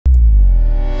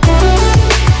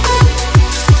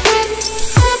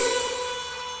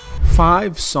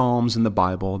5 Psalms in the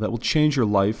Bible that will change your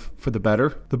life for the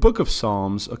better. The book of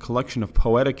Psalms, a collection of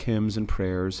poetic hymns and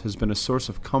prayers, has been a source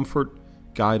of comfort,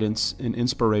 guidance, and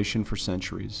inspiration for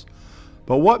centuries.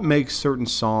 But what makes certain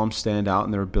psalms stand out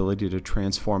in their ability to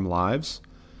transform lives?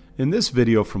 In this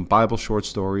video from Bible Short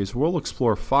Stories, we'll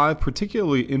explore 5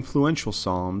 particularly influential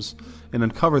psalms and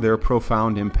uncover their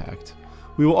profound impact.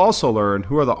 We will also learn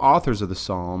who are the authors of the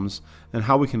psalms and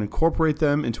how we can incorporate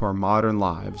them into our modern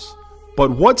lives.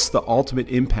 But what's the ultimate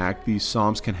impact these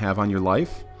psalms can have on your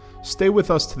life? Stay with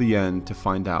us to the end to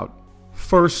find out.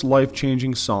 First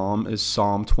life-changing psalm is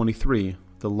Psalm 23,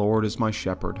 "The Lord is my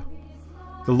shepherd."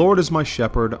 The Lord is my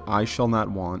shepherd, I shall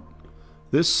not want.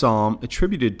 This psalm,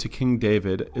 attributed to King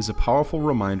David, is a powerful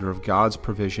reminder of God's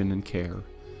provision and care.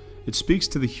 It speaks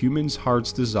to the human's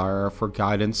heart's desire for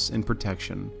guidance and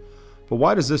protection. But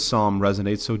why does this psalm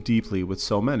resonate so deeply with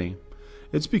so many?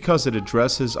 It's because it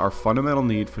addresses our fundamental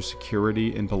need for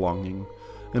security and belonging.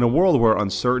 In a world where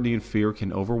uncertainty and fear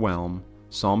can overwhelm,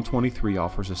 Psalm 23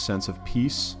 offers a sense of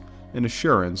peace and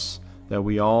assurance that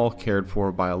we all cared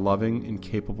for by a loving and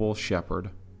capable shepherd,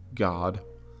 God.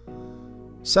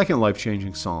 Second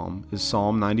life-changing psalm is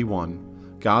Psalm 91,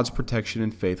 God's protection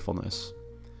and faithfulness.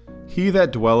 He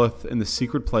that dwelleth in the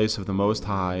secret place of the Most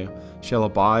High shall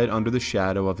abide under the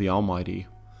shadow of the Almighty.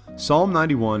 Psalm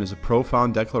 91 is a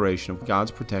profound declaration of God's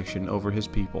protection over His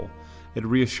people. It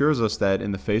reassures us that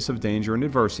in the face of danger and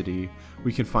adversity,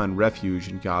 we can find refuge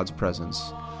in God's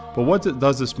presence. But what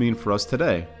does this mean for us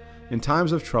today? In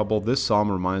times of trouble, this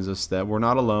psalm reminds us that we're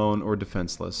not alone or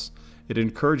defenseless. It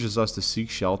encourages us to seek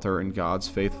shelter in God's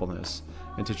faithfulness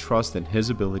and to trust in His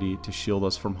ability to shield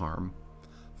us from harm.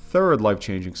 Third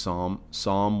life-changing psalm,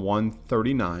 Psalm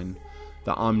 139,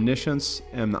 the omniscience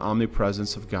and the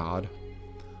omnipresence of God.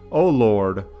 O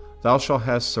Lord, thou shalt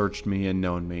have searched me and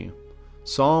known me.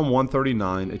 Psalm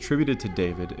 139, attributed to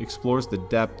David, explores the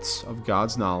depths of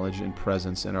God's knowledge and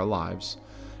presence in our lives.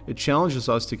 It challenges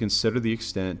us to consider the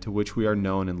extent to which we are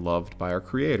known and loved by our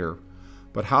Creator.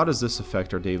 But how does this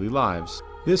affect our daily lives?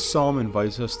 This psalm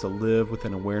invites us to live with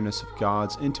an awareness of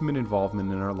God's intimate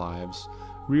involvement in our lives,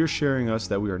 reassuring us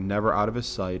that we are never out of His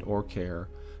sight or care,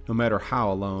 no matter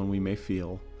how alone we may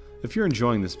feel. If you're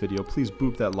enjoying this video, please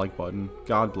boop that like button.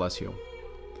 God bless you.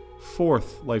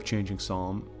 Fourth life-changing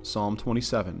psalm, Psalm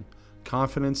 27,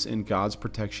 confidence in God's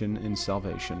protection and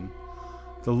salvation.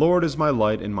 The Lord is my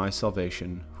light and my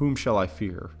salvation. Whom shall I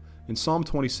fear? In Psalm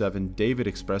 27, David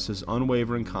expresses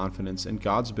unwavering confidence in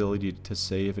God's ability to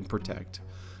save and protect.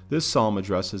 This psalm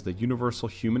addresses the universal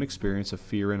human experience of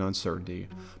fear and uncertainty.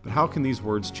 But how can these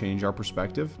words change our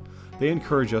perspective? They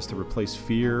encourage us to replace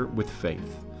fear with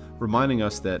faith. Reminding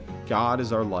us that God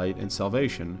is our light and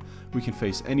salvation, we can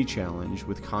face any challenge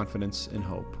with confidence and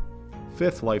hope.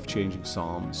 Fifth life-changing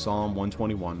psalm, Psalm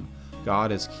 121,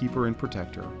 God as keeper and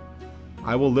protector.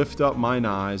 I will lift up mine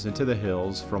eyes into the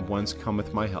hills, from whence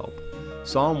cometh my help.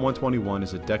 Psalm 121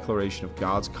 is a declaration of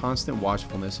God's constant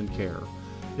watchfulness and care.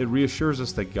 It reassures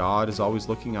us that God is always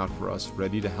looking out for us,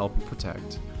 ready to help and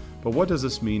protect. But what does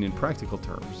this mean in practical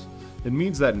terms? It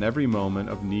means that in every moment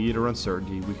of need or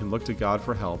uncertainty, we can look to God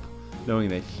for help, knowing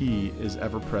that He is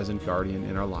ever-present guardian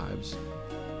in our lives.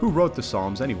 Who wrote the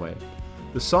Psalms anyway?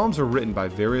 The Psalms are written by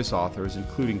various authors,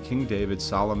 including King David,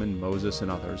 Solomon, Moses, and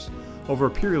others, over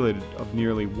a period of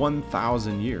nearly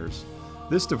 1,000 years.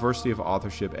 This diversity of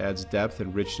authorship adds depth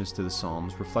and richness to the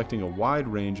Psalms, reflecting a wide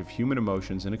range of human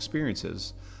emotions and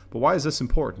experiences. But why is this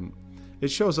important? It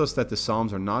shows us that the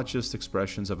Psalms are not just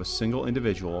expressions of a single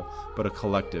individual, but a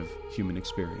collective human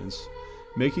experience,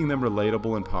 making them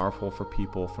relatable and powerful for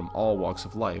people from all walks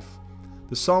of life.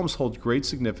 The Psalms hold great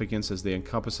significance as they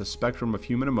encompass a spectrum of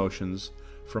human emotions,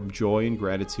 from joy and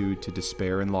gratitude to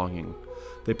despair and longing.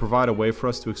 They provide a way for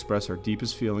us to express our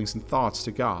deepest feelings and thoughts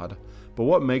to God. But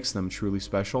what makes them truly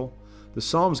special? The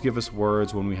Psalms give us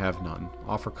words when we have none,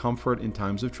 offer comfort in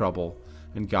times of trouble,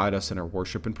 and guide us in our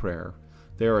worship and prayer.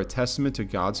 They are a testament to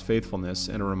God's faithfulness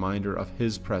and a reminder of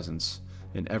His presence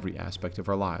in every aspect of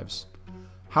our lives.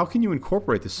 How can you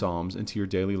incorporate the Psalms into your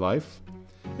daily life?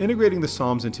 Integrating the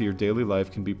Psalms into your daily life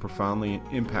can be profoundly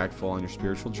impactful on your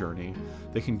spiritual journey.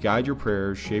 They can guide your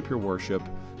prayers, shape your worship,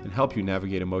 and help you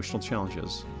navigate emotional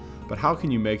challenges. But how can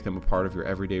you make them a part of your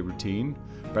everyday routine?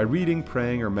 By reading,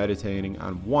 praying, or meditating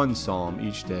on one psalm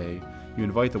each day, you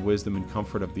invite the wisdom and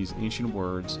comfort of these ancient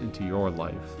words into your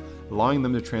life, allowing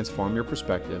them to transform your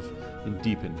perspective and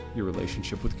deepen your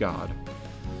relationship with God.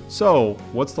 So,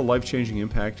 what's the life-changing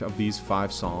impact of these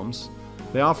 5 psalms?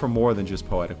 They offer more than just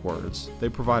poetic words. They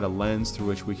provide a lens through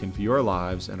which we can view our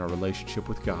lives and our relationship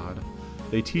with God.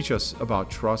 They teach us about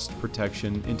trust,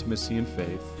 protection, intimacy, and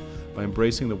faith. By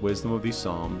embracing the wisdom of these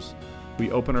psalms,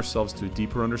 we open ourselves to a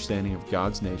deeper understanding of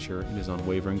God's nature and His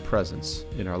unwavering presence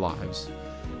in our lives.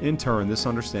 In turn, this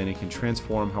understanding can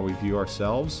transform how we view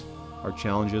ourselves, our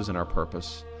challenges, and our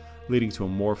purpose, leading to a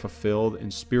more fulfilled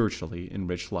and spiritually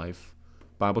enriched life.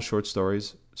 Bible Short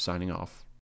Stories, signing off.